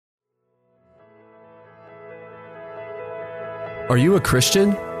Are you a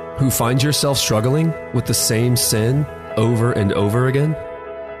Christian who finds yourself struggling with the same sin over and over again?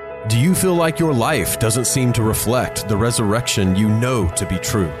 Do you feel like your life doesn't seem to reflect the resurrection you know to be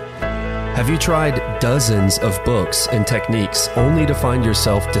true? Have you tried dozens of books and techniques only to find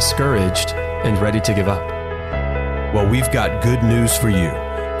yourself discouraged and ready to give up? Well, we've got good news for you.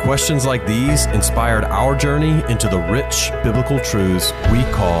 Questions like these inspired our journey into the rich biblical truths we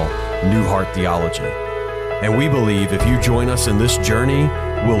call New Heart Theology. And we believe if you join us in this journey,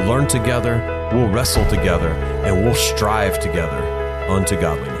 we'll learn together, we'll wrestle together, and we'll strive together unto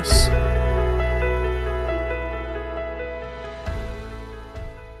godliness.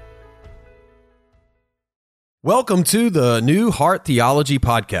 Welcome to the New Heart Theology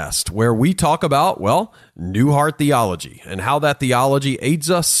podcast, where we talk about, New Heart Theology and how that theology aids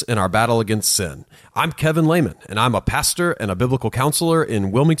us in our battle against sin. I'm Kevin Lehman, and I'm a pastor and a biblical counselor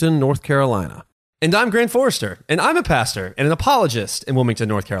in Wilmington, North Carolina. And I'm Grant Forrester, and I'm a pastor and an apologist in Wilmington,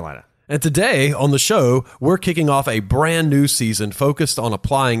 North Carolina. And today on the show, we're kicking off a brand new season focused on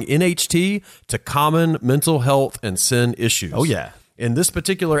applying NHT to common mental health and sin issues. Oh, yeah. In this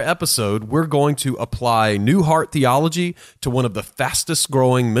particular episode, we're going to apply New Heart Theology to one of the fastest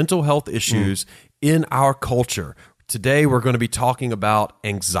growing mental health issues in our culture. Today, we're going to be talking about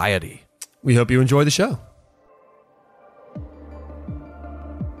anxiety. We hope you enjoy the show.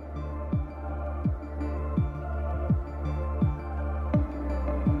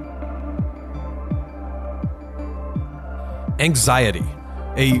 Anxiety,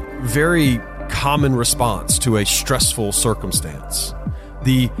 a very common response to a stressful circumstance.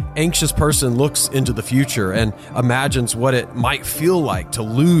 The anxious person looks into the future and imagines what it might feel like to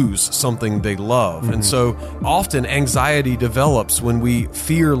lose something they love. And so often anxiety develops when we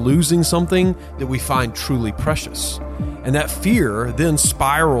fear losing something that we find truly precious. And that fear then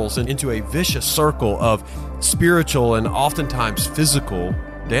spirals into a vicious circle of spiritual and oftentimes physical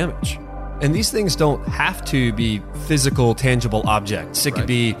damage. And these things don't have to be physical, tangible objects. It could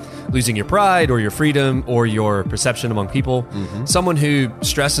be losing your pride or your freedom or your perception among people. Someone who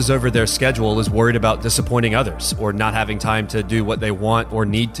stresses over their schedule is worried about disappointing others or not having time to do what they want or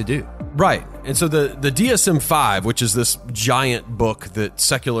need to do. Right. And so the DSM-5, which is this giant book that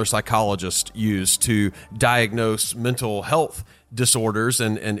secular psychologists use to diagnose mental health disorders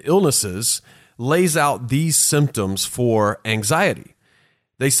and illnesses, lays out these symptoms for anxiety.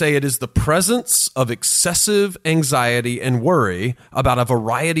 They say it is the presence of excessive anxiety and worry about a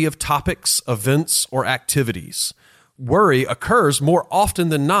variety of topics, events, or activities. Worry occurs more often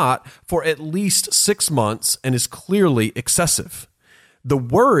than not for at least 6 months and is clearly excessive. The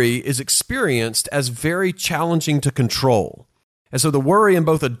worry is experienced as very challenging to control. And so the worry in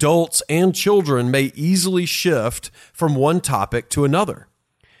both adults and children may easily shift from one topic to another.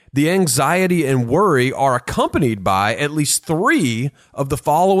 The anxiety and worry are accompanied by at least 3 of the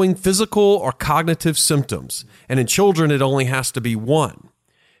following physical or cognitive symptoms. And in children, it only has to be 1.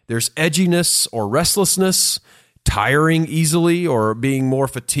 There's edginess or restlessness, tiring easily or being more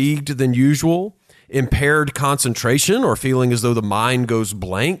fatigued than usual, impaired concentration or feeling as though the mind goes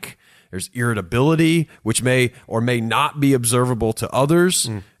blank. There's irritability, which may or may not be observable to others,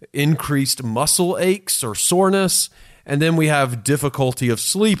 increased muscle aches or soreness. And then we have difficulty of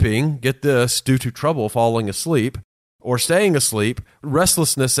sleeping, get this, due to trouble falling asleep or staying asleep,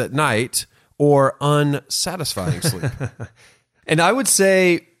 restlessness at night, or unsatisfying sleep. And I would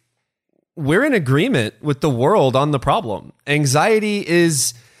say we're in agreement with the world on the problem. Anxiety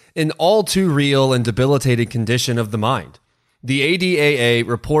is an all too real and debilitated condition of the mind. The ADAA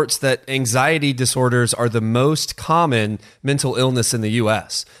reports that anxiety disorders are the most common mental illness in the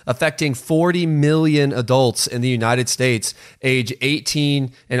U.S., affecting 40 million adults in the United States age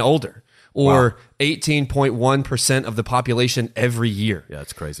 18 and older, or 18.1% of the population every year. Yeah,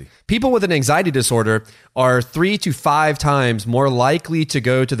 that's crazy. People with an anxiety disorder are 3 to 5 times more likely to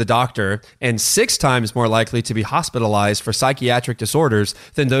go to the doctor and 6 times more likely to be hospitalized for psychiatric disorders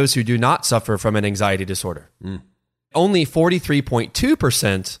than those who do not suffer from an anxiety disorder. Only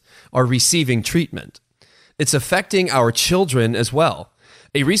 43.2% are receiving treatment. It's affecting our children as well.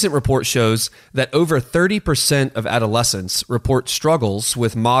 A recent report shows that over 30% of adolescents report struggles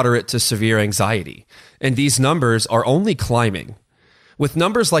with moderate to severe anxiety, and these numbers are only climbing. With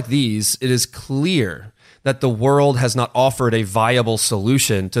numbers like these, it is clear that the world has not offered a viable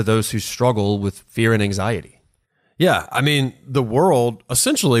solution to those who struggle with fear and anxiety. Yeah, I mean, the world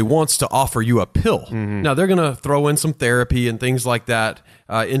essentially wants to offer you a pill. Now, they're going to throw in some therapy and things like that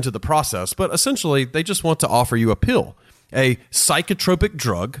into the process, but essentially, they just want to offer you a pill. a psychotropic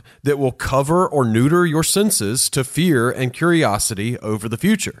drug that will cover or neuter your senses to fear and curiosity over the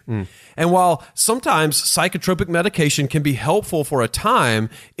future. And while sometimes psychotropic medication can be helpful for a time,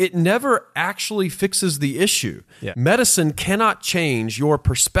 it never actually fixes the issue. Yeah. Medicine cannot change your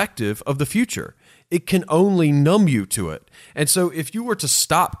perspective of the future. It can only numb you to it. And so if you were to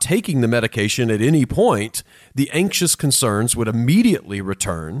stop taking the medication at any point, the anxious concerns would immediately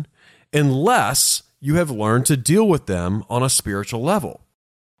return unless you have learned to deal with them on a spiritual level.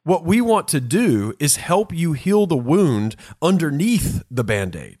 What we want to do is help you heal the wound underneath the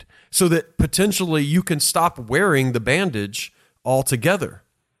Band-Aid so that potentially you can stop wearing the bandage altogether.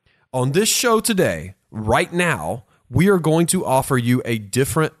 On this show today, right now, we are going to offer you a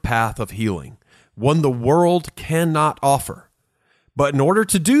different path of healing, one the world cannot offer. But in order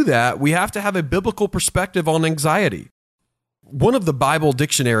to do that, we have to have a biblical perspective on anxiety. One of the Bible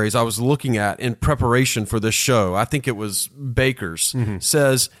dictionaries I was looking at in preparation for this show, I think it was Baker's,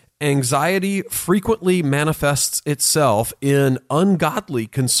 says, anxiety frequently manifests itself in ungodly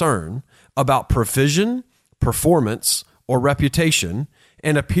concern about provision, performance, or reputation,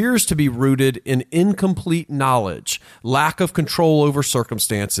 and appears to be rooted in incomplete knowledge, lack of control over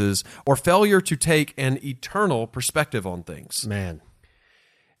circumstances, or failure to take an eternal perspective on things. Man.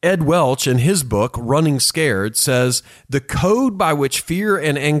 Ed Welch, in his book, Running Scared, says, the code by which fear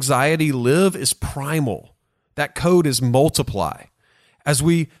and anxiety live is primal. That code is multiply. As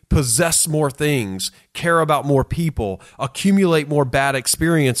we possess more things, care about more people, accumulate more bad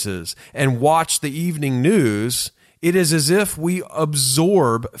experiences, and watch the evening news, it is as if we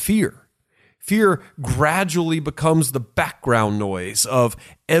absorb fear. Fear gradually becomes the background noise of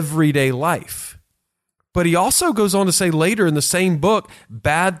everyday life. But he also goes on to say later in the same book,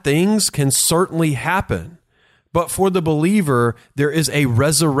 bad things can certainly happen, but for the believer, there is a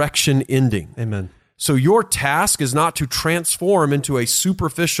resurrection ending. Amen. So your task is not to transform into a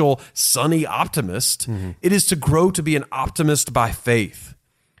superficial, sunny optimist. It is to grow to be an optimist by faith.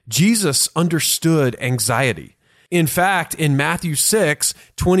 Jesus understood anxiety. In fact, in Matthew 6,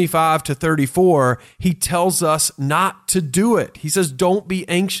 25 to 34, he tells us not to do it. He says, don't be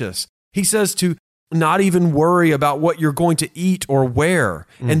anxious. He says to not even worry about what you're going to eat or wear.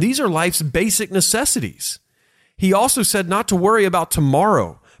 And these are life's basic necessities. He also said not to worry about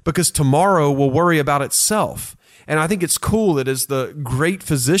tomorrow, because tomorrow will worry about itself. And I think it's cool that as the great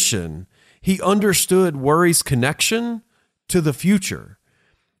physician, he understood worry's connection to the future.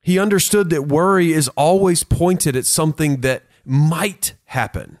 He understood that worry is always pointed at something that might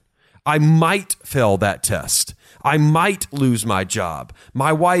happen. I might fail that test. I might lose my job.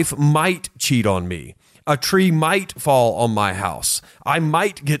 My wife might cheat on me. A tree might fall on my house. I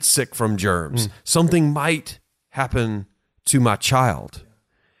might get sick from germs. Something might happen to my child.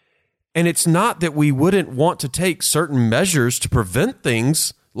 And it's not that we wouldn't want to take certain measures to prevent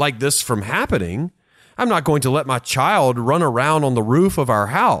things like this from happening. I'm not going to let my child run around on the roof of our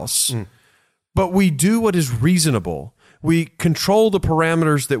house. But we do what is reasonable. We control the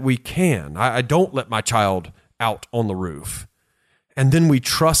parameters that we can. I don't let my child out on the roof. And then we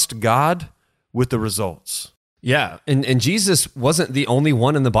trust God with the results. Yeah, and Jesus wasn't the only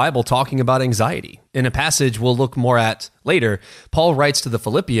one in the Bible talking about anxiety. In a passage we'll look more at later, Paul writes to the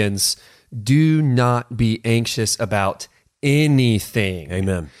Philippians, do not be anxious about anything.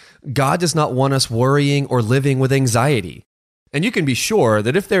 Amen. God does not want us worrying or living with anxiety. And you can be sure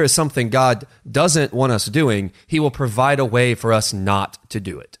that if there is something God doesn't want us doing, he will provide a way for us not to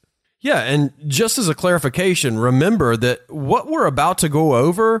do it. Yeah, and just as a clarification, remember that what we're about to go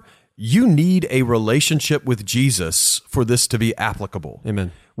over, you need a relationship with Jesus for this to be applicable.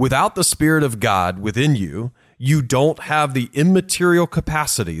 Amen. Without the Spirit of God within you, you don't have the immaterial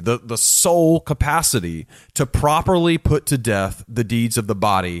capacity, the soul capacity to properly put to death the deeds of the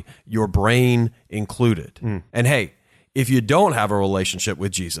body, your brain included. And hey, if you don't have a relationship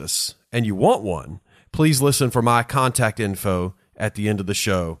with Jesus and you want one, please listen for my contact info at the end of the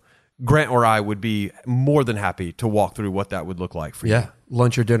show. Grant or I would be more than happy to walk through what that would look like for you. Yeah,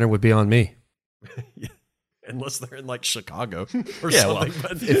 lunch or dinner would be on me. Yeah. Unless they're in like Chicago or something.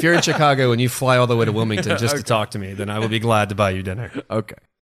 Well, if you're in Chicago and you fly all the way to Wilmington just to talk to me, then I will be glad to buy you dinner. Okay.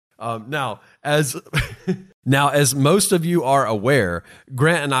 Now, as most of you are aware,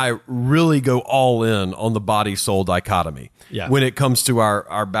 Grant and I really go all in on the body-soul dichotomy when it comes to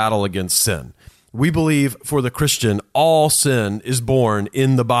our battle against sin. We believe for the Christian, all sin is born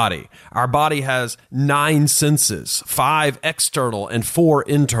in the body. Our body has 9 senses, 5 external and 4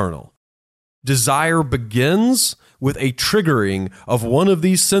 internal. Desire begins with a triggering of one of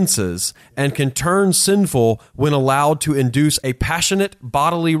these senses and can turn sinful when allowed to induce a passionate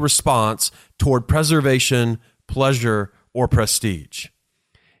bodily response toward preservation, pleasure, or prestige.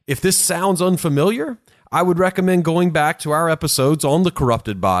 If this sounds unfamiliar, I would recommend going back to our episodes on the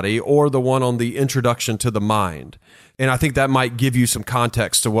corrupted body or the one on the introduction to the mind. And I think that might give you some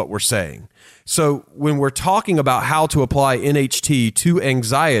context to what we're saying. So when we're talking about how to apply NHT to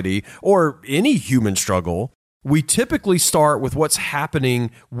anxiety or any human struggle, we typically start with what's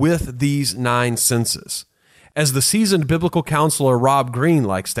happening with these 9 senses. As the seasoned biblical counselor Rob Greene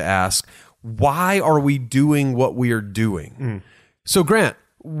likes to ask, why are we doing what we are doing? So Grant,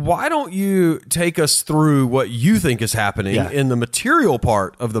 why don't you take us through what you think is happening in the material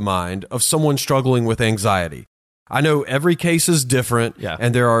part of the mind of someone struggling with anxiety? I know every case is different,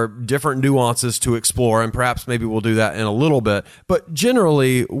 and there are different nuances to explore, and perhaps maybe we'll do that in a little bit. But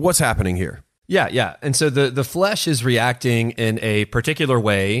generally, what's happening here? Yeah. And so the flesh is reacting in a particular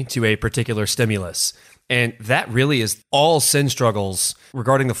way to a particular stimulus. And that really is all sin struggles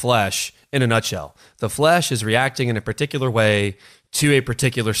regarding the flesh in a nutshell. The flesh is reacting in a particular way to a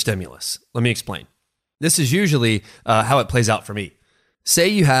particular stimulus. Let me explain. This is usually how it plays out for me. Say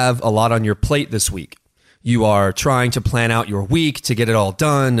you have a lot on your plate this week. You are trying to plan out your week to get it all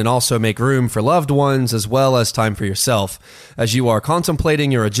done and also make room for loved ones as well as time for yourself. As you are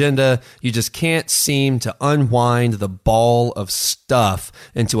contemplating your agenda, you just can't seem to unwind the ball of stuff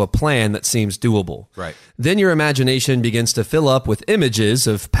into a plan that seems doable. Right. Then your imagination begins to fill up with images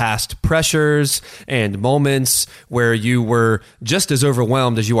of past pressures and moments where you were just as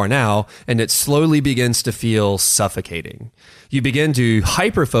overwhelmed as you are now, and it slowly begins to feel suffocating. You begin to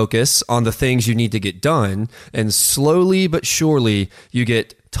hyper-focus on the things you need to get done, and slowly but surely you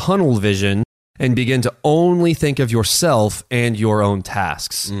get tunnel vision and begin to only think of yourself and your own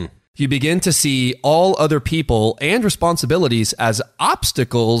tasks. You begin to see all other people and responsibilities as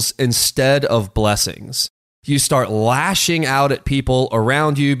obstacles instead of blessings. You start lashing out at people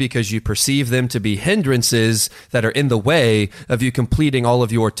around you because you perceive them to be hindrances that are in the way of you completing all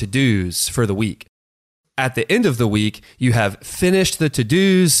of your to-dos for the week. At the end of the week, you have finished the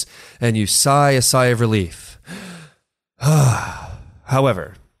to-dos and you sigh a sigh of relief.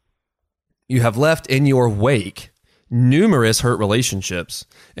 However, you have left in your wake numerous hurt relationships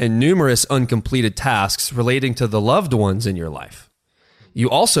and numerous uncompleted tasks relating to the loved ones in your life. You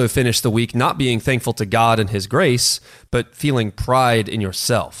also finish the week not being thankful to God and His grace, but feeling pride in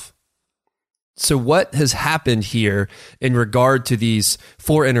yourself. So what has happened here in regard to these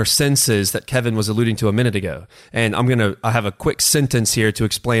 4 inner senses that Kevin was alluding to a minute ago? And I have a quick sentence here to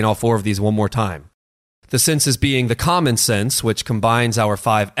explain all 4 of these one more time. The senses being the common sense, which combines our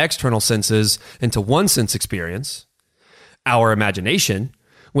 5 external senses into one sense experience. Our imagination,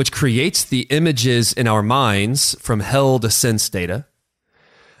 which creates the images in our minds from held sense data.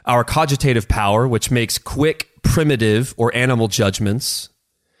 Our cogitative power, which makes quick, primitive, or animal judgments.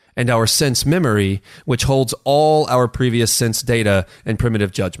 And our sense memory, which holds all our previous sense data and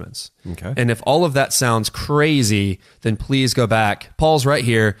primitive judgments. Okay. And if all of that sounds crazy, then please go back. Paul's right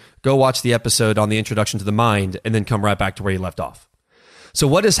here. Go watch the episode on the introduction to the mind, and then come right back to where you left off. So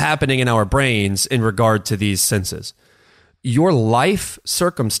what is happening in our brains in regard to these senses? Your life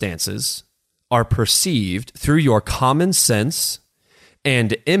circumstances are perceived through your common sense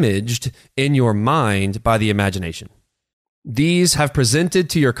and imaged in your mind by the imagination. These have presented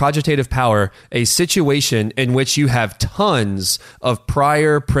to your cogitative power a situation in which you have tons of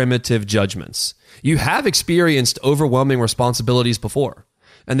prior primitive judgments. You have experienced overwhelming responsibilities before,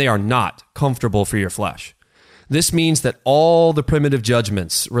 and they are not comfortable for your flesh. This means that all the primitive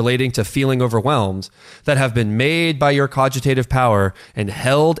judgments relating to feeling overwhelmed that have been made by your cogitative power and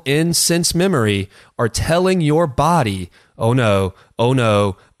held in sense memory are telling your body, oh no, oh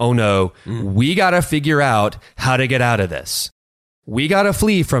no, oh no, we got to figure out how to get out of this. We got to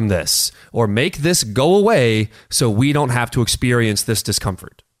flee from this or make this go away so we don't have to experience this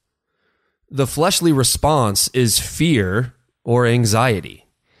discomfort. The fleshly response is fear or anxiety.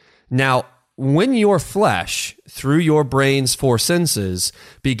 Now, when your flesh, through your brain's 4 senses,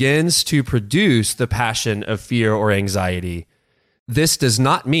 begins to produce the passion of fear or anxiety, this does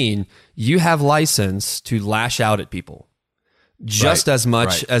not mean you have license to lash out at people. Just as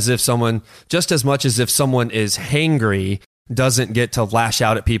much as if someone is hangry doesn't get to lash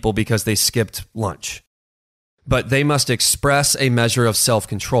out at people because they skipped lunch. But they must express a measure of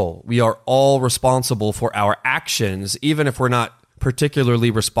self-control. We are all responsible for our actions, even if we're not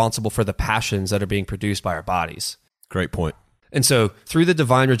particularly responsible for the passions that are being produced by our bodies. Great point. And so, through the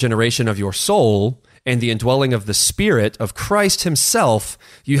divine regeneration of your soul and the indwelling of the Spirit of Christ Himself,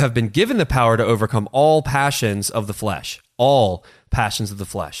 you have been given the power to overcome all passions of the flesh. All passions of the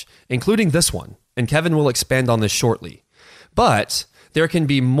flesh, including this one. And Kevin will expand on this shortly. But there can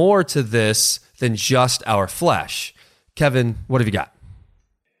be more to this than just our flesh. Kevin, what have you got?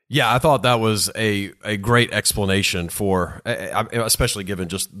 Yeah, I thought that was a great explanation for, especially given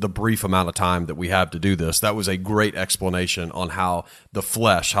just the brief amount of time that we have to do this. That was a great explanation on how the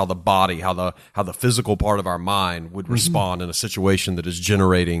flesh, how the body, how the physical part of our mind would respond in a situation that is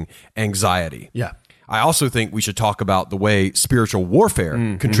generating anxiety. Yeah. I also think we should talk about the way spiritual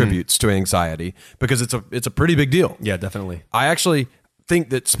warfare contributes to anxiety, because it's a pretty big deal. Yeah, definitely. I actually think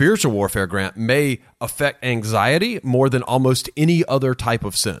that spiritual warfare, Grant, may affect anxiety more than almost any other type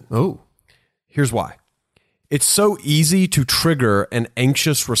of sin. Oh. Here's why. It's so easy to trigger an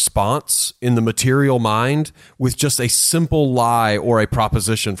anxious response in the material mind with just a simple lie or a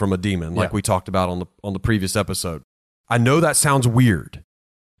proposition from a demon, like we talked about on the previous episode. I know that sounds weird,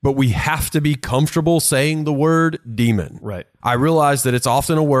 but we have to be comfortable saying the word demon. Right. I realize that it's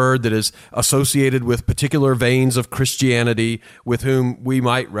often a word that is associated with particular veins of Christianity with whom we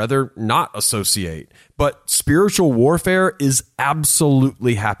might rather not associate. But spiritual warfare is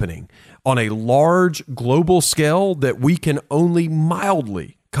absolutely happening on a large global scale that we can only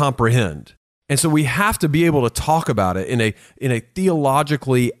mildly comprehend. And so we have to be able to talk about it in a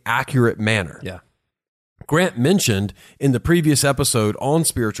theologically accurate manner. Yeah. Grant mentioned in the previous episode on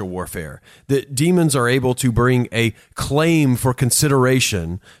spiritual warfare that demons are able to bring a claim for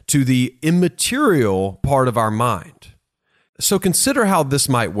consideration to the immaterial part of our mind. So consider how this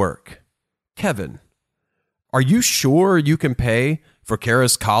might work. Kevin, are you sure you can pay for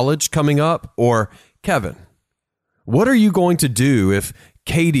Kara's college coming up? Or, Kevin, what are you going to do if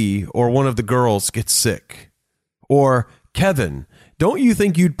Katie or one of the girls gets sick? Or, Kevin, don't you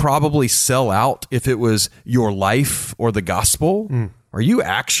think you'd probably sell out if it was your life or the gospel? Are you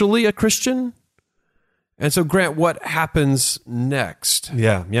actually a Christian? And so, Grant, what happens next?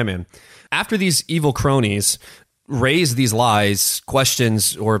 Yeah, man. After these evil cronies raise these lies,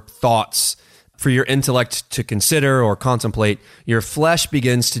 questions, or thoughts for your intellect to consider or contemplate, your flesh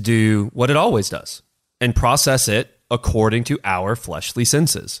begins to do what it always does and process it according to our fleshly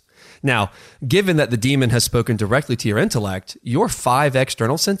senses. Now, given that the demon has spoken directly to your intellect, your 5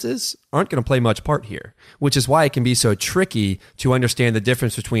 external senses aren't going to play much part here, which is why it can be so tricky to understand the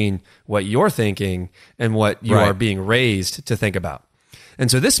difference between what you're thinking and what you are being raised to think about.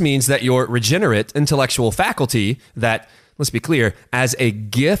 And so this means that your regenerate intellectual faculty that, let's be clear, as a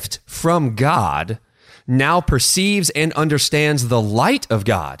gift from God, now perceives and understands the light of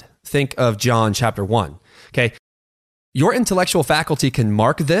God. Think of John chapter 1. Okay. Your intellectual faculty can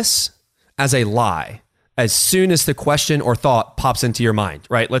mark this as a lie as soon as the question or thought pops into your mind,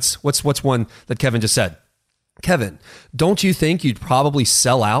 right? What's one that Kevin just said? Kevin, don't you think you'd probably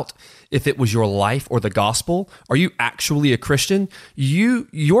sell out if it was your life or the gospel? Are you actually a Christian?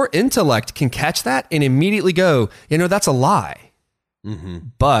 Your intellect can catch that and immediately go, that's a lie.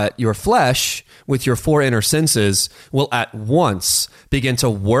 But your flesh, with your 4 inner senses, will at once begin to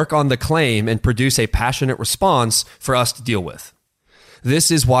work on the claim and produce a passionate response for us to deal with. This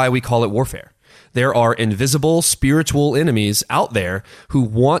is why we call it warfare. There are invisible spiritual enemies out there who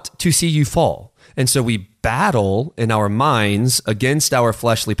want to see you fall. And so we battle in our minds against our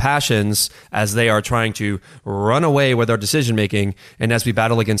fleshly passions as they are trying to run away with our decision making, and as we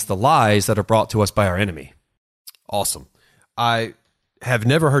battle against the lies that are brought to us by our enemy. Awesome. I have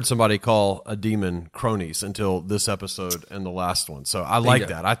never heard somebody call a demon cronies until this episode and the last one. So I like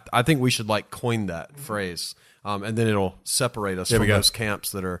that. I think we should coin that phrase, and then it'll separate us from those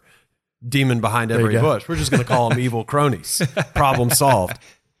camps that are demon behind every bush. We're just going to call them evil cronies. Problem solved.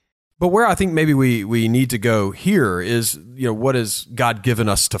 But where I think maybe we need to go here is, what has God given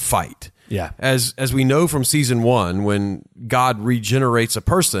us to fight? Yeah. As we know from season 1, when God regenerates a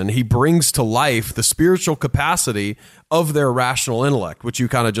person, he brings to life the spiritual capacity of their rational intellect, which you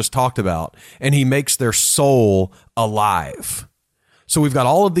kind of just talked about, and he makes their soul alive. So we've got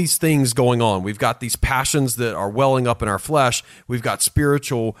all of these things going on. We've got these passions that are welling up in our flesh. We've got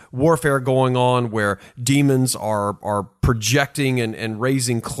spiritual warfare going on where demons are projecting and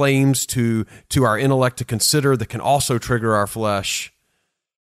raising claims to our intellect to consider that can also trigger our flesh.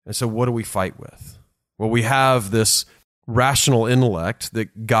 And so what do we fight with? Well, we have this rational intellect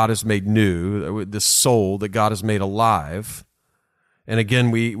that God has made new, this soul that God has made alive. And again,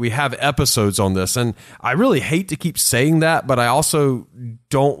 we have episodes on this, and I really hate to keep saying that, but I also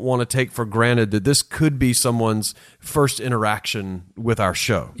don't want to take for granted that this could be someone's first interaction with our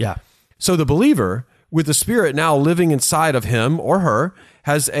show. Yeah. So the believer, with the Spirit now living inside of him or her,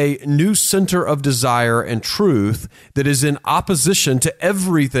 has a new center of desire and truth that is in opposition to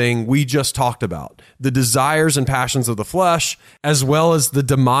everything we just talked about, the desires and passions of the flesh, as well as the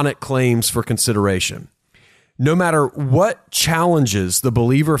demonic claims for consideration. No matter what challenges the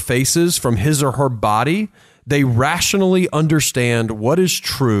believer faces from his or her body, they rationally understand what is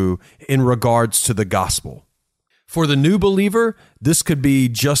true in regards to the gospel. For the new believer, this could be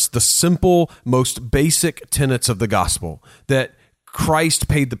just the simple, most basic tenets of the gospel, that Christ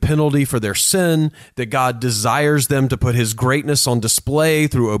paid the penalty for their sin, that God desires them to put his greatness on display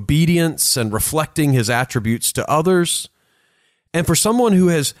through obedience and reflecting his attributes to others. And for someone who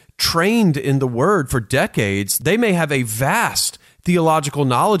has trained in the word for decades, they may have a vast theological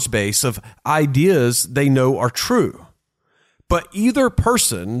knowledge base of ideas they know are true. But either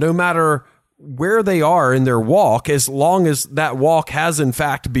person, no matter where they are in their walk, as long as that walk has in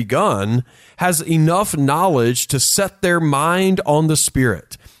fact begun, has enough knowledge to set their mind on the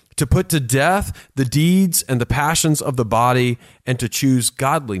Spirit, to put to death the deeds and the passions of the body, and to choose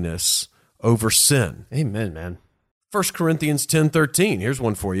godliness over sin. Amen, man. 1 Corinthians 10:13, here's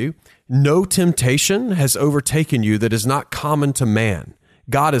one for you. No temptation has overtaken you that is not common to man.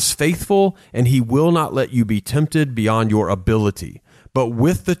 God is faithful, and he will not let you be tempted beyond your ability. But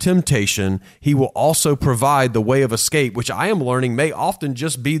with the temptation, he will also provide the way of escape, which I am learning may often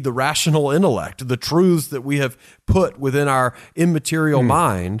just be the rational intellect, the truths that we have put within our immaterial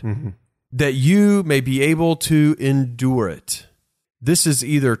mind, that you may be able to endure it. This is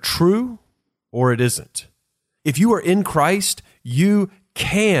either true or it isn't. If you are in Christ, you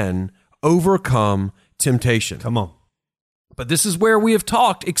can overcome temptation. Come on. But this is where we have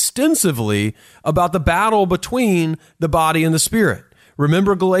talked extensively about the battle between the body and the spirit.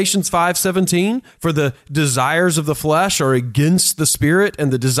 Remember Galatians 5:17? For the desires of the flesh are against the spirit,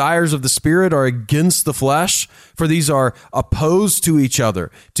 and the desires of the spirit are against the flesh. For these are opposed to each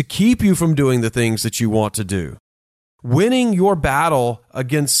other, to keep you from doing the things that you want to do. Winning your battle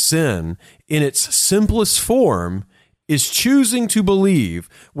against sin in its simplest form is choosing to believe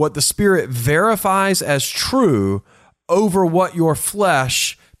what the Spirit verifies as true over what your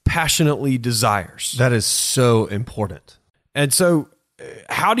flesh passionately desires. That is so important. And so,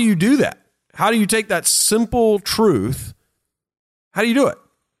 how do you do that? How do you take that simple truth? How do you do it?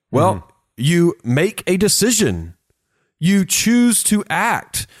 Well, you make a decision. You choose to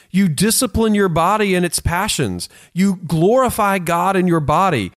act. You discipline your body and its passions. You glorify God in your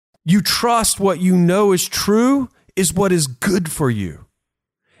body. You trust what you know is true is what is good for you.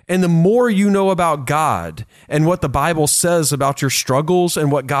 And the more you know about God and what the Bible says about your struggles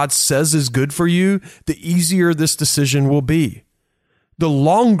and what God says is good for you, the easier this decision will be. The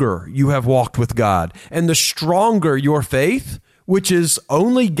longer you have walked with God and the stronger your faith, which is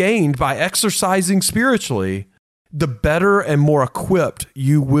only gained by exercising spiritually, the better and more equipped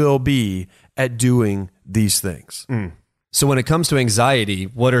you will be at doing these things. So when it comes to anxiety,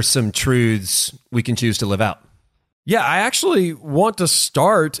 what are some truths we can choose to live out? Yeah, I actually want to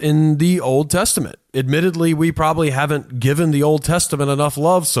start in the Old Testament. Admittedly, we probably haven't given the Old Testament enough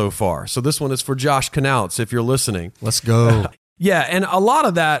love so far. So this one is for Josh Knautz, if you're listening. Let's go. Yeah, and a lot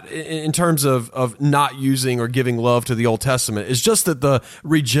of that in terms of not using or giving love to the Old Testament is just that the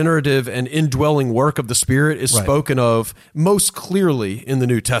regenerative and indwelling work of the Spirit is spoken of most clearly in the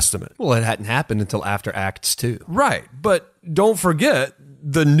New Testament. Well, it hadn't happened until after Acts 2. Right, but don't forget,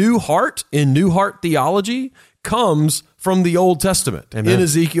 the new heart in New Heart theology comes from the Old Testament. Amen. In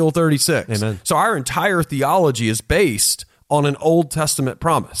Ezekiel 36. Amen. So our entire theology is based on an Old Testament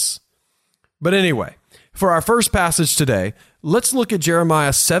promise. But anyway, for our first passage today, let's look at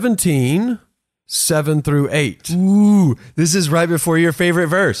Jeremiah 17, 7 through 8. Ooh, this is right before your favorite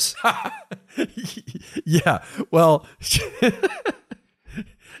verse. Yeah, well,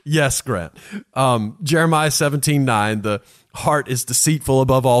 yes, Grant. Jeremiah 17, 9, the heart is deceitful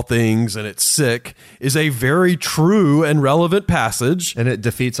above all things and it's sick, is a very true and relevant passage. And it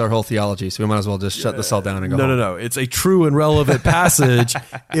defeats our whole theology, so we might as well just shut this all down and go home. No. It's a true and relevant passage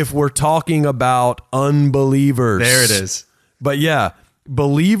if we're talking about unbelievers. There it is. But yeah,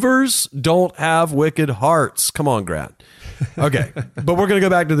 believers don't have wicked hearts. Come on, Grant. Okay, but we're going to go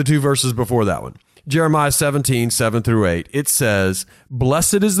back to the two verses before that one. Jeremiah 17, 7 through 8, it says,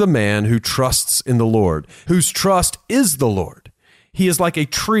 "Blessed is the man who trusts in the Lord, whose trust is the Lord. He is like a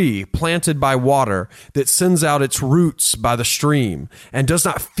tree planted by water that sends out its roots by the stream and does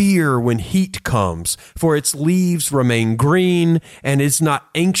not fear when heat comes, for its leaves remain green and is not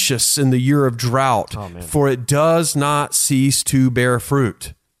anxious in the year of drought, for it does not cease to bear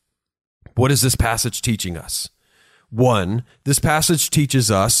fruit." What is this passage teaching us? One, this passage teaches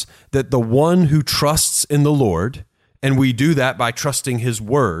us that the one who trusts in the Lord, and we do that by trusting his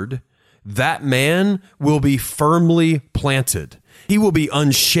word, that man will be firmly planted. He will be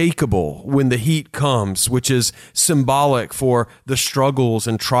unshakable when the heat comes, which is symbolic for the struggles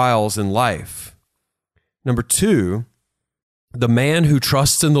and trials in life. Number two, the man who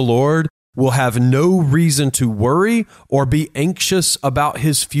trusts in the Lord will have no reason to worry or be anxious about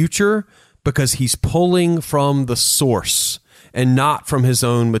his future because he's pulling from the source and not from his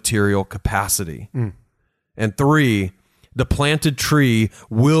own material capacity. And 3, the planted tree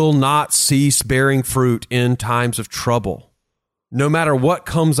will not cease bearing fruit in times of trouble. No matter what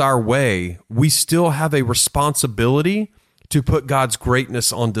comes our way, we still have a responsibility to put God's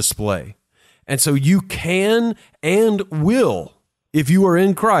greatness on display. And so you can and will, if you are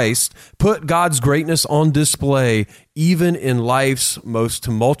in Christ, put God's greatness on display even in life's most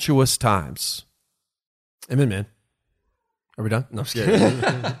tumultuous times. Amen, man. Are we done? No, I'm just kidding.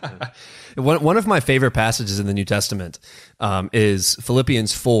 One of my favorite passages in the New Testament is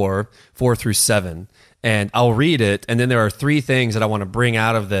Philippians 4:4-7. And I'll read it, and then there are 3 things that I want to bring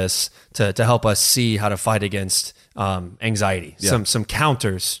out of this to help us see how to fight against anxiety, some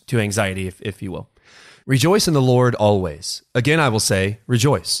counters to anxiety, if you will. Rejoice in the Lord always. Again, I will say,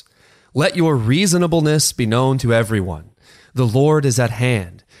 rejoice. Let your reasonableness be known to everyone. The Lord is at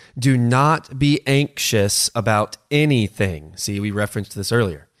hand. Do not be anxious about anything. See, we referenced this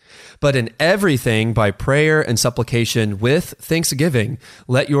earlier. But in everything, by prayer and supplication with thanksgiving,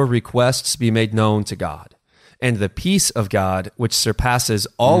 let your requests be made known to God. And the peace of God, which surpasses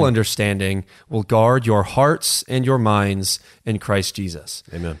all understanding, will guard your hearts and your minds in Christ Jesus.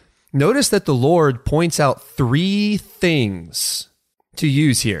 Amen. Notice that the Lord points out 3 things to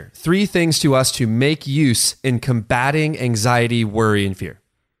use here, 3 things to us to make use in combating anxiety, worry, and fear.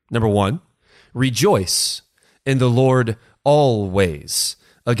 Number 1, rejoice in the Lord always.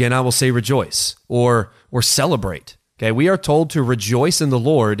 Again, I will say rejoice or celebrate. Okay, we are told to rejoice in the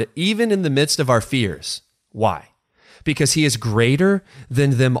Lord even in the midst of our fears. Why? Because he is greater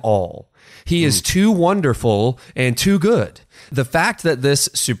than them all. He is too wonderful and too good. The fact that this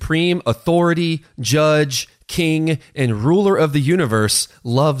supreme authority, judge, king, and ruler of the universe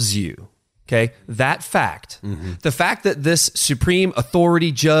loves you. Okay, that fact, the fact that this supreme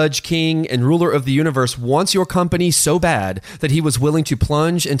authority, judge, king, and ruler of the universe wants your company so bad that he was willing to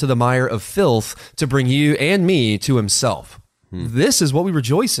plunge into the mire of filth to bring you and me to himself. This is what we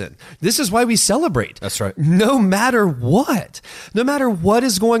rejoice in. This is why we celebrate. That's right. No matter what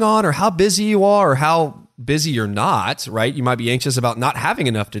is going on or how busy you are or how busy you're not, right? You might be anxious about not having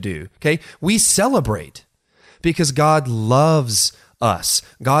enough to do. Okay, we celebrate because God loves us.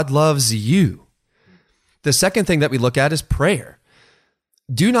 God loves you. The second thing that we look at is prayer.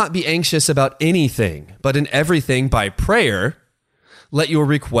 Do not be anxious about anything, but in everything by prayer, let your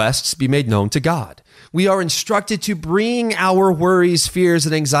requests be made known to God. We are instructed to bring our worries, fears,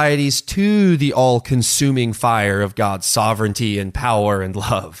 and anxieties to the all-consuming fire of God's sovereignty and power and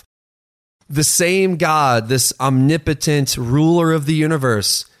love. The same God, this omnipotent ruler of the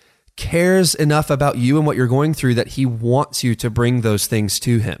universe, cares enough about you and what you're going through that he wants you to bring those things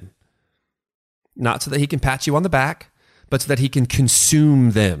to him. Not so that he can pat you on the back, but so that he can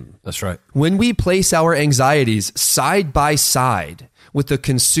consume them. That's right. When we place our anxieties side by side with the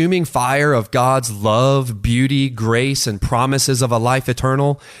consuming fire of God's love, beauty, grace, and promises of a life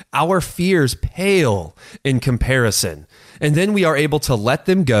eternal, our fears pale in comparison. And then we are able to let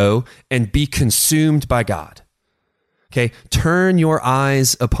them go and be consumed by God. Okay, turn your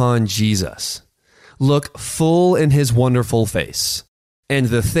eyes upon Jesus. Look full in his wonderful face, and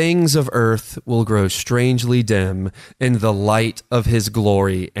the things of earth will grow strangely dim in the light of his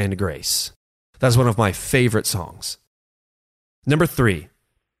glory and grace. That's one of my favorite songs. Number 3,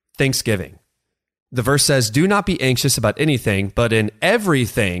 thanksgiving. The verse says, do not be anxious about anything, but in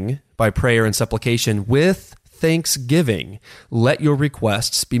everything, by prayer and supplication, with thanksgiving, let your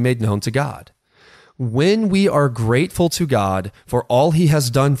requests be made known to God. When we are grateful to God for all he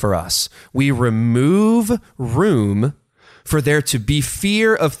has done for us, we remove room for there to be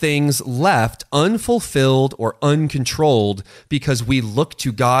fear of things left unfulfilled or uncontrolled because we look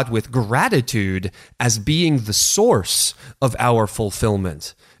to God with gratitude as being the source of our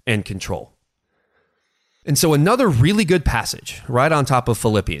fulfillment and control. And so another really good passage right on top of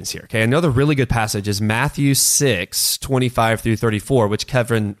Philippians here, okay? Another really good passage is Matthew 6:25-34, which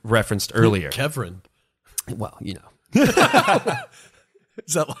Kevin referenced earlier. Kevin. Well, you know.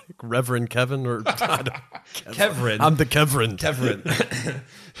 Is that like Reverend Kevin or Kevin? I'm the Kevin.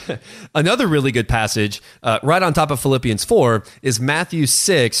 Another really good passage right on top of Philippians 4 is Matthew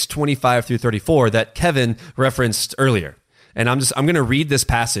 6:25-34 that Kevin referenced earlier. And I'm going to read this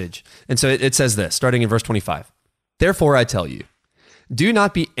passage. And so it says this, starting in verse 25. Therefore, I tell you, do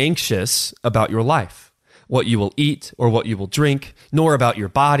not be anxious about your life, what you will eat or what you will drink, nor about your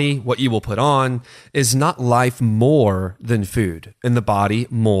body, what you will put on. Is not life more than food, and the body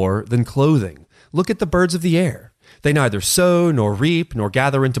more than clothing? Look at the birds of the air. They neither sow nor reap nor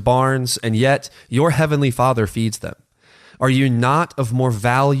gather into barns, and yet your heavenly Father feeds them. Are you not of more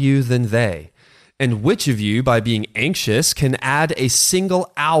value than they? And which of you, by being anxious, can add a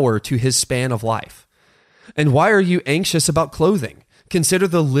single hour to his span of life? And why are you anxious about clothing? Consider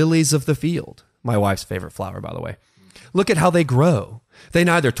the lilies of the field. My wife's favorite flower, by the way. Look at how they grow. They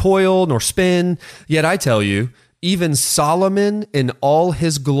neither toil nor spin. Yet I tell you, even Solomon in all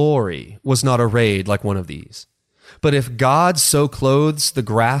his glory was not arrayed like one of these. But if God so clothes the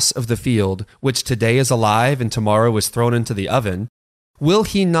grass of the field, which today is alive and tomorrow is thrown into the oven, will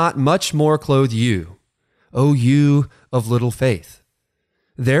he not much more clothe you, O you of little faith?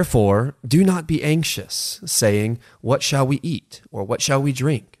 Therefore, do not be anxious, saying, what shall we eat? Or what shall we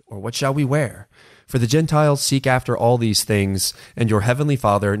drink? Or what shall we wear? For the Gentiles seek after all these things, and your heavenly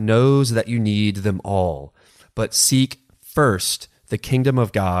Father knows that you need them all. But seek first the kingdom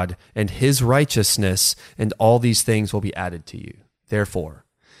of God and his righteousness, and all these things will be added to you. Therefore,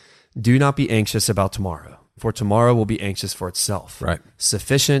 do not be anxious about tomorrow, for tomorrow will be anxious for itself. Right.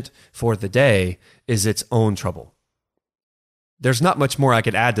 Sufficient for the day is its own trouble. There's not much more I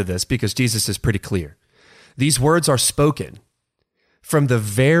could add to this because Jesus is pretty clear. These words are spoken from the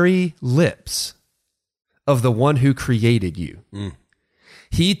very lips of the one who created you.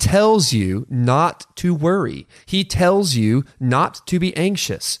 He tells you not to worry. He tells you not to be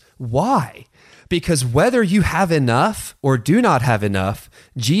anxious. Why? Because whether you have enough or do not have enough,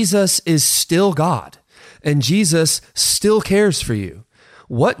 Jesus is still God, and Jesus still cares for you.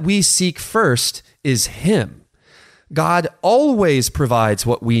 What we seek first is him. God always provides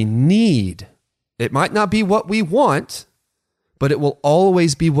what we need. It might not be what we want, but it will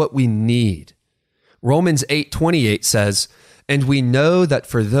always be what we need. Romans 8:28 says, and we know that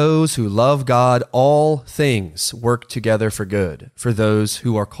for those who love God, all things work together for good, for those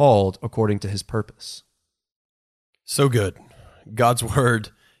who are called according to his purpose. So good. God's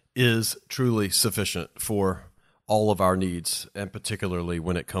word is truly sufficient for all of our needs, and particularly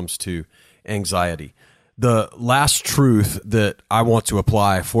when it comes to anxiety. The last truth that I want to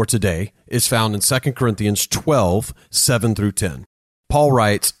apply for today is found in 2 Corinthians 12, 7 through 10. Paul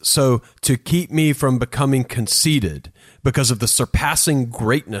writes, so to keep me from becoming conceited, because of the surpassing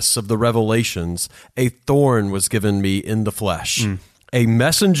greatness of the revelations, a thorn was given me in the flesh, a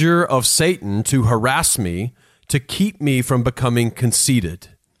messenger of Satan to harass me, to keep me from becoming conceited.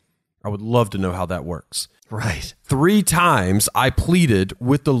 I would love to know how that works. Right. 3 times I pleaded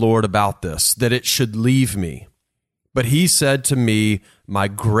with the Lord about this, that it should leave me. But he said to me, my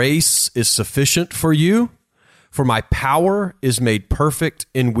grace is sufficient for you, for my power is made perfect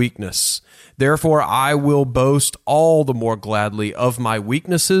in weakness. Therefore, I will boast all the more gladly of my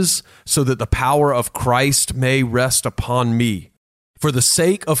weaknesses, so that the power of Christ may rest upon me. For the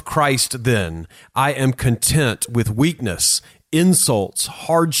sake of Christ, then, I am content with weakness, insults,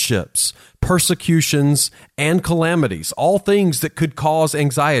 hardships, persecutions, and calamities, all things that could cause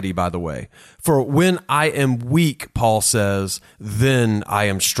anxiety, by the way. For when I am weak, Paul says, then I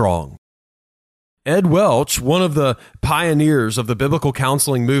am strong. Ed Welch, one of the pioneers of the biblical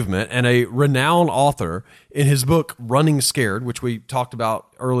counseling movement and a renowned author, in his book Running Scared, which we talked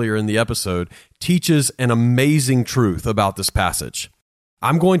about earlier in the episode, teaches an amazing truth about this passage.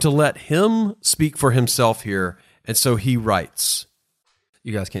 I'm going to let him speak for himself here, and so he writes.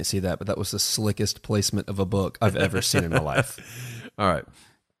 You guys can't see that, but that was the slickest placement of a book I've ever seen in my life. All right.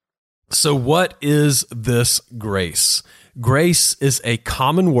 So what is this grace? Grace is a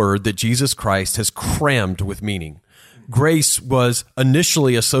common word that Jesus Christ has crammed with meaning. Grace was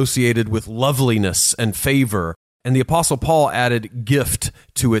initially associated with loveliness and favor, and the Apostle Paul added gift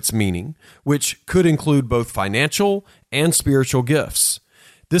to its meaning, which could include both financial and spiritual gifts.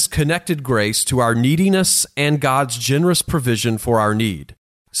 This connected grace to our neediness and God's generous provision for our need.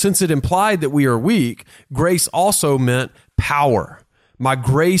 Since it implied that we are weak, grace also meant power. My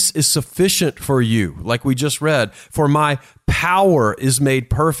grace is sufficient for you, like we just read, for my power is made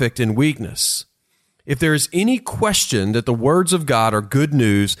perfect in weakness. If there is any question that the words of God are good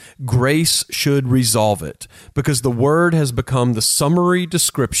news, grace should resolve it, because the word has become the summary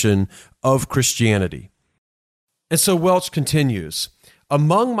description of Christianity. And so Welch continues,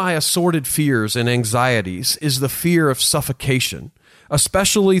 among my assorted fears and anxieties is the fear of suffocation,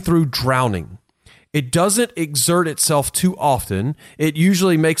 especially through drowning. It doesn't exert itself too often. It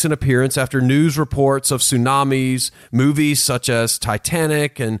usually makes an appearance after news reports of tsunamis, movies such as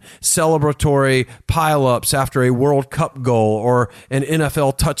Titanic, and celebratory pileups after a World Cup goal or an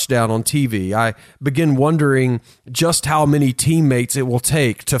NFL touchdown on TV. I begin wondering just how many teammates it will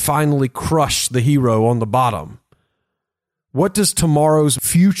take to finally crush the hero on the bottom. What does tomorrow's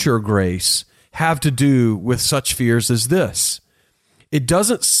future grace have to do with such fears as this. It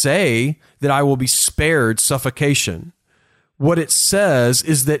doesn't say that I will be spared suffocation. What it says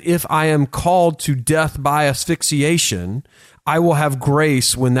is that if I am called to death by asphyxiation, I will have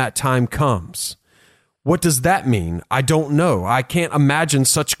grace when that time comes. What does that mean? I don't know. I can't imagine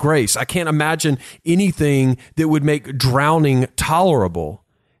such grace. I can't imagine anything that would make drowning tolerable.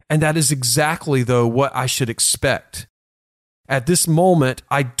 And that is exactly, though, what I should expect. At this moment,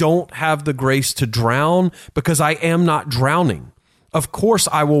 I don't have the grace to drown because I am not drowning. Of course,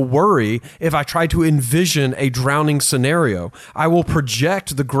 I will worry if I try to envision a drowning scenario. I will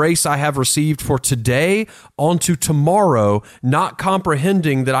project the grace I have received for today onto tomorrow, not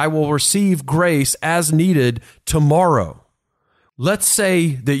comprehending that I will receive grace as needed tomorrow. Let's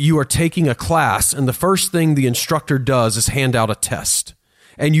say that you are taking a class and the first thing the instructor does is hand out a test,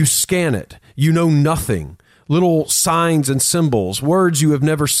 and you scan it. You know nothing. Little signs and symbols, words you have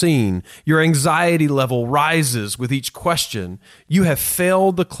never seen. Your anxiety level rises with each question. You have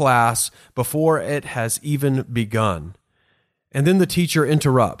failed the class before it has even begun. And then the teacher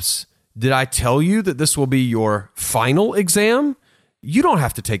interrupts. Did I tell you that this will be your final exam? You don't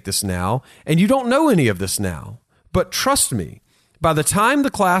have to take this now, and you don't know any of this now. But trust me, by the time the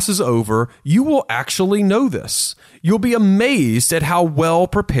class is over, you will actually know this. You'll be amazed at how well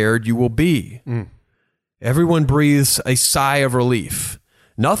prepared you will be. Everyone breathes a sigh of relief.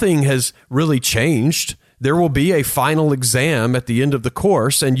 Nothing has really changed. There will be a final exam at the end of the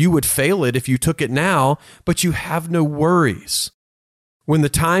course, and you would fail it if you took it now, but you have no worries. When the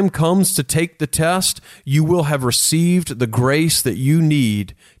time comes to take the test, you will have received the grace that you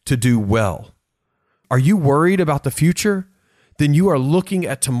need to do well. Are you worried about the future? Then you are looking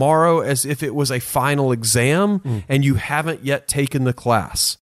at tomorrow as if it was a final exam, and you haven't yet taken the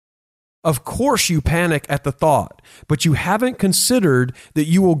class. Of course you panic at the thought, but you haven't considered that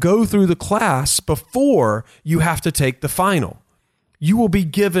you will go through the class before you have to take the final. You will be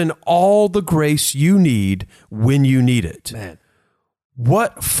given all the grace you need when you need it. Man.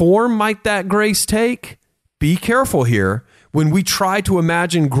 What form might that grace take? Be careful here. When we try to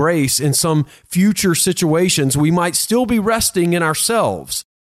imagine grace in some future situations, we might still be resting in ourselves.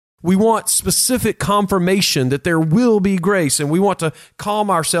 We want specific confirmation that there will be grace, and we want to calm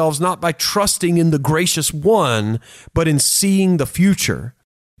ourselves not by trusting in the gracious one, but in seeing the future.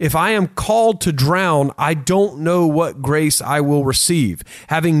 If I am called to drown, I don't know what grace I will receive.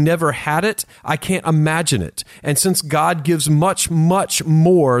 Having never had it, I can't imagine it. And since God gives much, much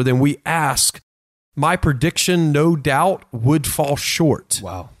more than we ask, my prediction, no doubt, would fall short.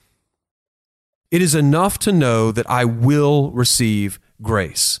 Wow. It is enough to know that I will receive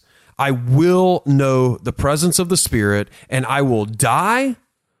grace. I will know the presence of the Spirit, and I will die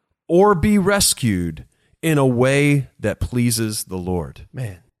or be rescued in a way that pleases the Lord.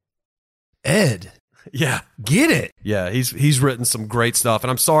 Man. Ed. Yeah. Get it. Yeah, he's written some great stuff,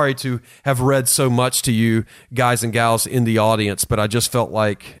 and I'm sorry to have read so much to you guys and gals in the audience, but I just felt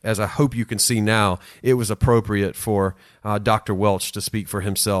like, as I hope you can see now, it was appropriate for Dr. Welch to speak for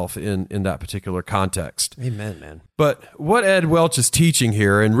himself in that particular context. Amen, man. But what Ed Welch is teaching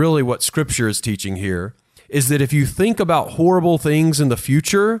here, and really what Scripture is teaching here, is that if you think about horrible things in the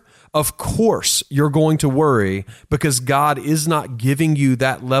future, of course you're going to worry because God is not giving you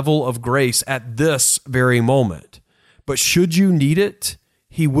that level of grace at this very moment. But should you need it,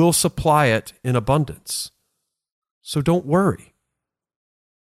 He will supply it in abundance. So don't worry.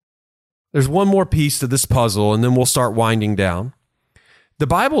 There's one more piece to this puzzle, and then we'll start winding down. The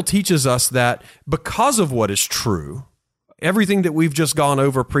Bible teaches us that because of what is true, everything that we've just gone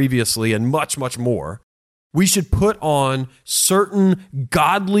over previously and much, much more, we should put on certain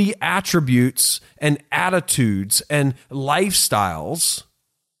godly attributes and attitudes and lifestyles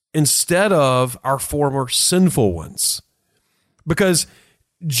instead of our former sinful ones. Because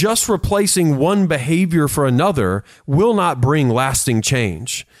just replacing one behavior for another will not bring lasting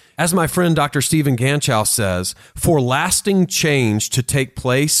change. As my friend Dr. Stephen Ganchow says, for lasting change to take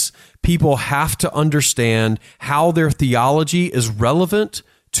place, people have to understand how their theology is relevant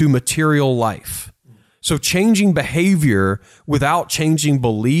to material life. So changing behavior without changing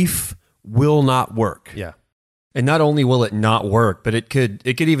belief will not work. Yeah. And not only will it not work, but it could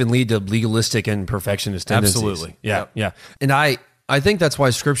even lead to legalistic and perfectionist tendencies. Absolutely. Yeah. Yep. Yeah. And I think that's why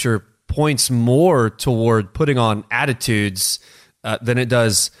Scripture points more toward putting on attitudes than it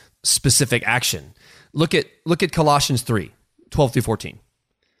does specific action. Look at Colossians 3:12-14.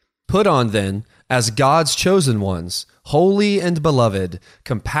 Put on then, as God's chosen ones, holy and beloved,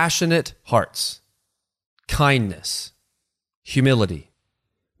 compassionate hearts, kindness, humility,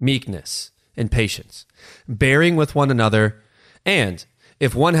 meekness, and patience, bearing with one another, and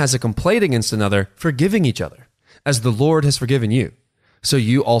if one has a complaint against another, forgiving each other, as the Lord has forgiven you, so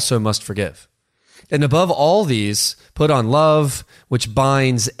you also must forgive. And above all these, put on love, which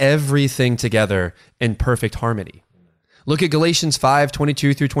binds everything together in perfect harmony. Look at Galatians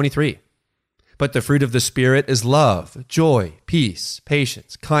 5:22 through 23. But the fruit of the Spirit is love, joy, peace,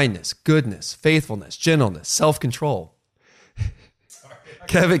 patience, kindness, goodness, faithfulness, gentleness, self-control.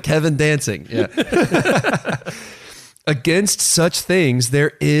 Kevin dancing. Yeah. Against such things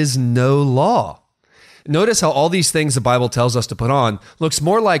there is no law. Notice how all these things the Bible tells us to put on looks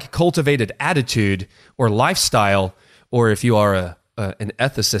more like cultivated attitude or lifestyle, or if you are an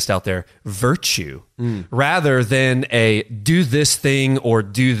ethicist out there, virtue, rather than a do this thing or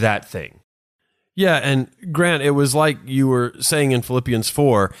do that thing. Yeah, and Grant, it was like you were saying in Philippians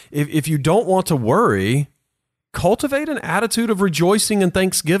 4, if you don't want to worry, cultivate an attitude of rejoicing and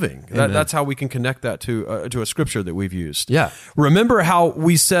thanksgiving. That's how we can connect that to a scripture that we've used. Yeah. Remember how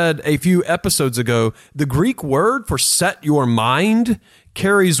we said a few episodes ago, the Greek word for set your mind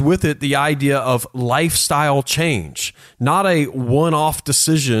carries with it the idea of lifestyle change, not a one-off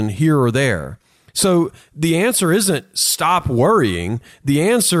decision here or there. So the answer isn't stop worrying. The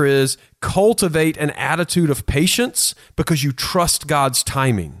answer is cultivate an attitude of patience because you trust God's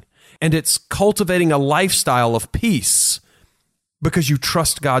timing. And it's cultivating a lifestyle of peace because you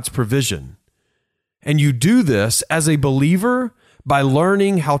trust God's provision. And you do this as a believer by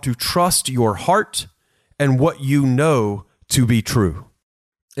learning how to trust your heart and what you know to be true.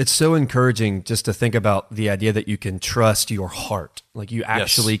 It's so encouraging just to think about the idea that you can trust your heart. Like you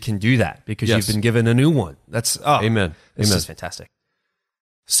actually can do that because you've been given a new one. That's, Amen. This is fantastic.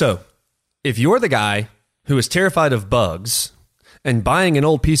 So if you're the guy who is terrified of bugs and buying an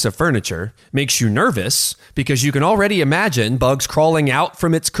old piece of furniture makes you nervous because you can already imagine bugs crawling out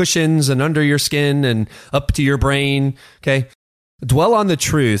from its cushions and under your skin and up to your brain, okay? Dwell on the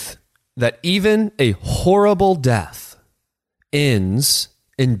truth that even a horrible death ends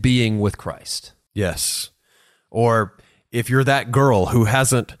in being with Christ. Yes. Or if you're that girl who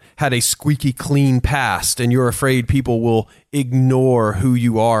hasn't had a squeaky clean past and you're afraid people will ignore who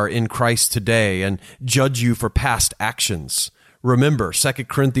you are in Christ today and judge you for past actions, remember, 2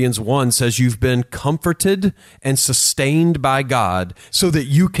 Corinthians 1 says you've been comforted and sustained by God so that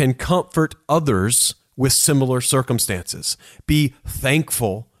you can comfort others with similar circumstances. Be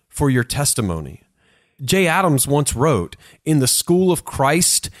thankful for your testimony. Jay Adams once wrote, in the school of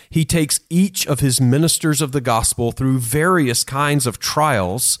Christ, he takes each of his ministers of the gospel through various kinds of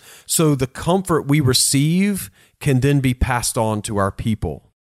trials so the comfort we receive can then be passed on to our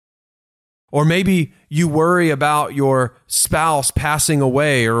people. Or maybe you worry about your spouse passing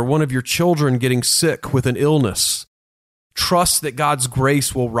away or one of your children getting sick with an illness. Trust that God's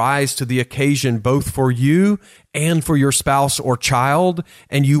grace will rise to the occasion both for you and for your spouse or child,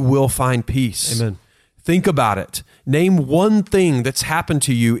 and you will find peace. Amen. Think about it. Name one thing that's happened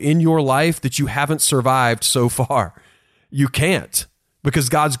to you in your life that you haven't survived so far. You can't, because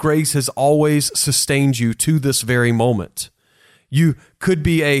God's grace has always sustained you to this very moment. You could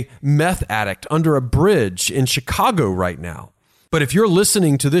be a meth addict under a bridge in Chicago right now. But if you're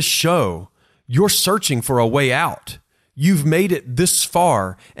listening to this show, you're searching for a way out. You've made it this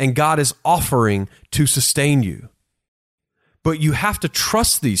far, and God is offering to sustain you. But you have to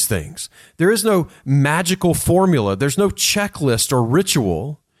trust these things. There is no magical formula. There's no checklist or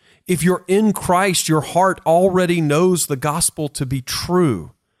ritual. If you're in Christ, your heart already knows the gospel to be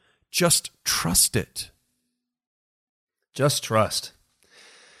true. Just trust it. Just trust.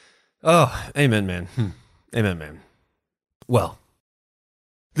 Oh, amen, man. Amen, man. Well,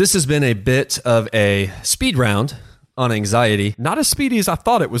 this has been a bit of a speed round on anxiety. Not as speedy as I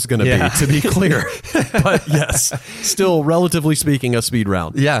thought it was going to be clear. But yes, still relatively speaking, a speed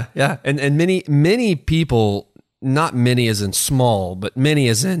round. Yeah. And many people, not many as in small, but many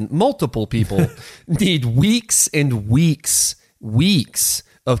as in multiple people, need weeks and weeks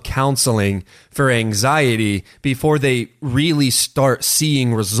of counseling for anxiety before they really start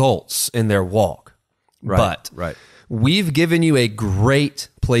seeing results in their walk. Right. We've given you a great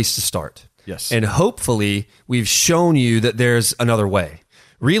place to start. Yes. And hopefully we've shown you that there's another way.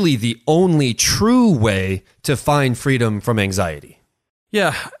 Really the only true way to find freedom from anxiety.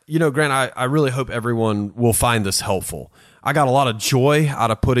 Yeah. Grant, I really hope everyone will find this helpful. I got a lot of joy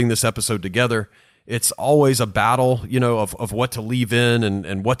out of putting this episode together. It's always a battle, of what to leave in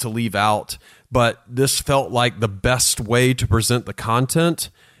and what to leave out. But this felt like the best way to present the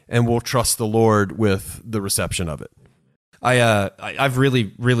content, and we'll trust the Lord with the reception of it. I've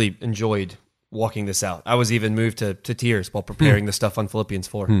really, really enjoyed walking this out. I was even moved to tears while preparing the stuff on Philippians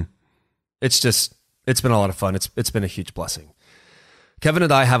 4. It's been a lot of fun. It's been a huge blessing. Kevin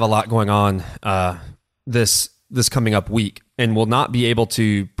and I have a lot going on this coming up week, and will not be able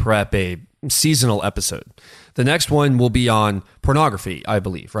to prep a seasonal episode. The next one will be on pornography, I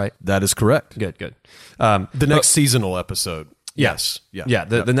believe, right? That is correct. Good. The next seasonal episode. Yes. Yeah.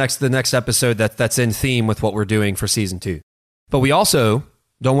 The next episode that's in theme with what we're doing for season 2. But we also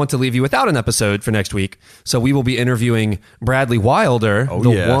don't want to leave you without an episode for next week. So we will be interviewing Bradley Wilder,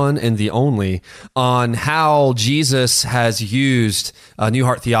 one and the only, on how Jesus has used New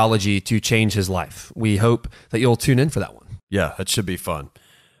Heart Theology to change his life. We hope that you'll tune in for that one. Yeah, that should be fun.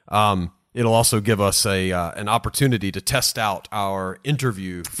 It'll also give us an opportunity to test out our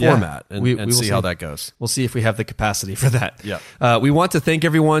interview format and see how that goes. We'll see if we have the capacity for that. Yeah. We want to thank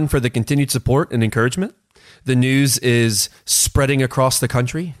everyone for the continued support and encouragement. The news is spreading across the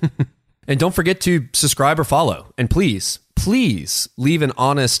country. And don't forget to subscribe or follow. And please leave an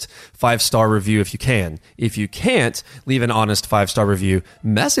honest 5-star review if you can. If you can't leave an honest 5-star review,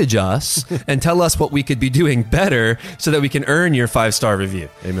 message us and tell us what we could be doing better so that we can earn your 5-star review.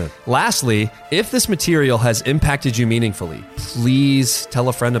 Amen. Lastly, if this material has impacted you meaningfully, please tell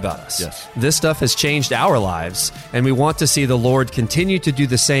a friend about us. Yes. This stuff has changed our lives, and we want to see the Lord continue to do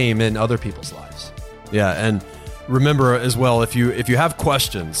the same in other people's lives. Yeah, and remember as well, if you have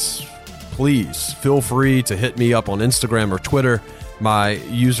questions, please feel free to hit me up on Instagram or Twitter. My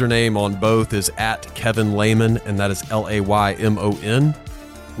username on both is @KevinLayman, and that is LAYMON.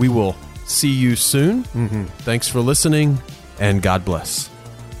 We will see you soon. Thanks for listening, and God bless.